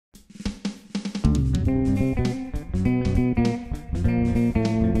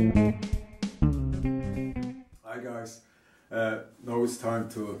Now it's time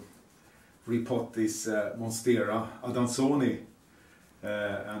to repot this Monstera adensonii,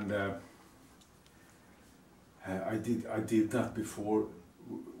 and I did that before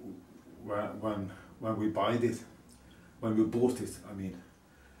when we bought it, I mean,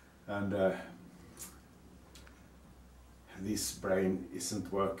 and this brain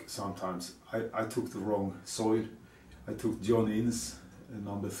isn't work sometimes. I took the wrong soil. I took Johnny's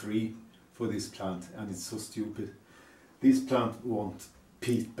number 3 for this plant, and it's so stupid. This plant wants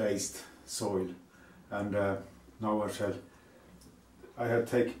peat-based soil, and now I have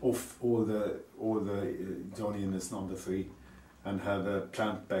take off all the Johnny's number 3 and have a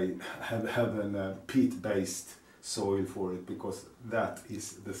peat-based soil for it, because that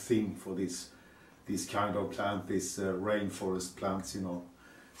is the thing for this kind of plant, this rainforest plants, you know.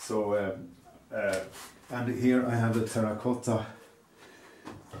 So and here I have a terracotta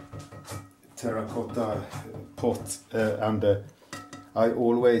pot, and I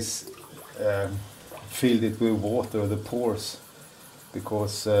always filled it with water, the pores,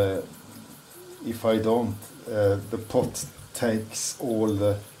 because if I don't, the pot takes all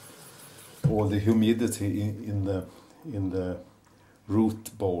the humidity in the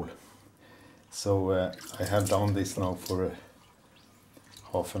root bowl. So I have done this now for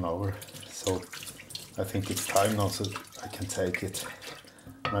half an hour, so I think it's time now, so I can take it.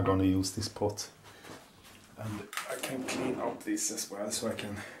 I'm going to use this pot, and I can clean up this as well, so I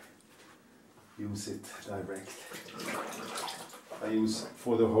can use it direct. I use,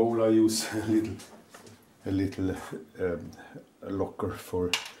 for the hole, I use a little locker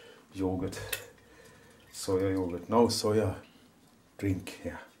for yogurt, soya yogurt, no, soya drink,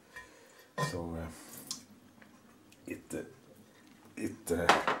 yeah. So it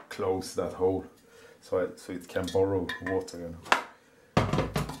closes that hole, so it can borrow water, you know.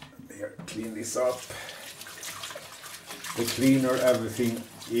 Here, clean this up. The cleaner everything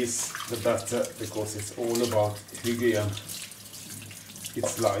is, the better, because it's all about hygiene.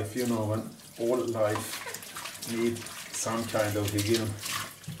 It's life, you know, and all life need some kind of hygiene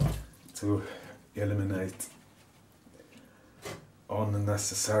to eliminate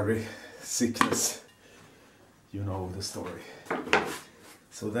unnecessary sickness. You know the story.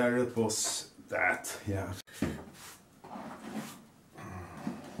 So there it was, that, yeah.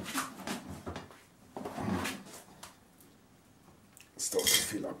 Start to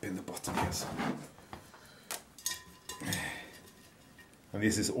fill up in the bottom here. So. And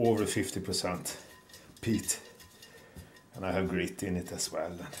this is over 50% peat, and I have grit in it as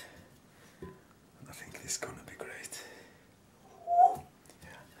well, and I think this is gonna be great.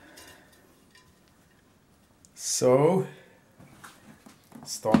 Yeah. So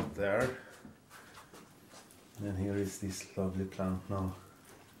start there, and here is this lovely plant now.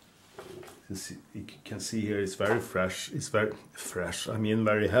 You can see here it's very fresh. It's very fresh, I mean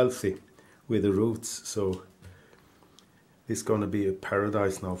very healthy with the roots. So it's gonna be a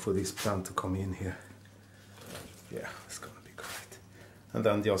paradise now for this plant to come in here. Yeah, it's gonna be great. And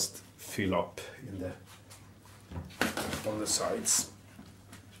then just fill up in on the sides.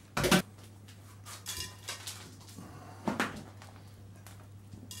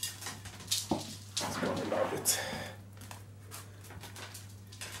 It's gonna love it.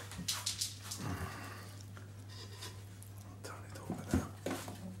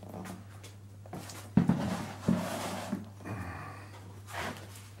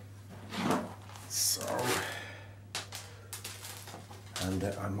 And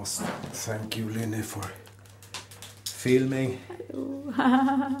I must thank you, Lyn, for filming.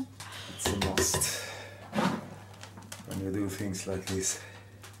 It's a must when you do things like this.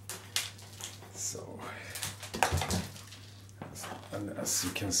 So, and as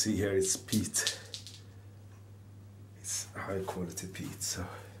you can see here, it's peat. It's high quality peat. So,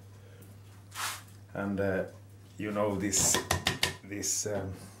 and you know this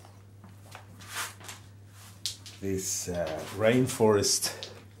rainforest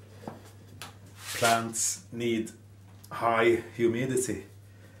plants need high humidity.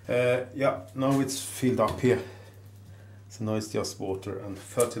 Yeah, now it's filled up here. So now it's just water and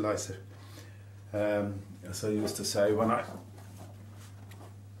fertilizer. As I used to say, when I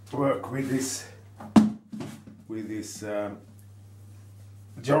work with this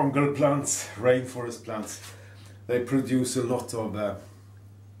jungle plants, rainforest plants, they produce a lot of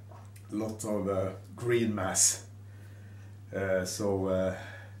green mass. So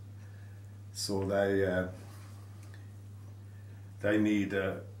they need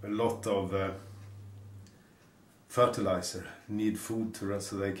a lot of fertilizer, need food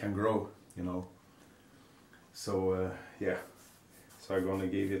so they can grow, you know. So yeah, So I'm gonna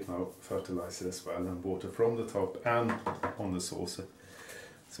give it now fertilizer as well and water from the top and on the saucer.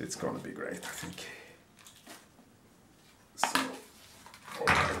 So it's gonna be great, I think. So,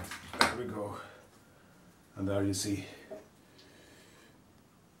 alright, there we go. And there you see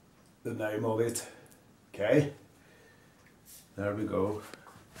the name of it. Okay, there we go.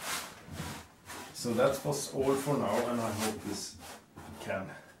 So that was all for now, and I hope this can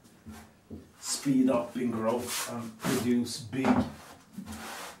speed up in growth and produce big,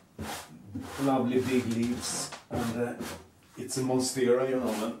 lovely big leaves. And it's a Monstera, you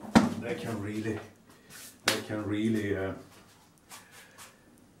know, and they can really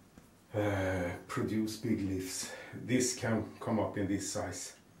produce big leaves. This can come up in this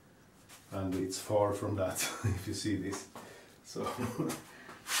size, and it's far from that if you see this. So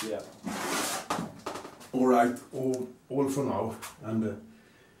yeah. All right, all for now, and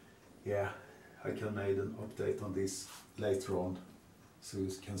yeah, I can make an update on this later on, so you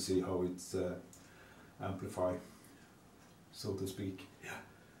can see how it's amplified, so to speak.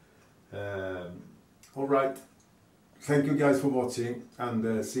 Yeah. All right. Thank you guys for watching,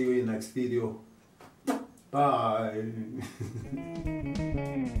 and see you in next video. Bye.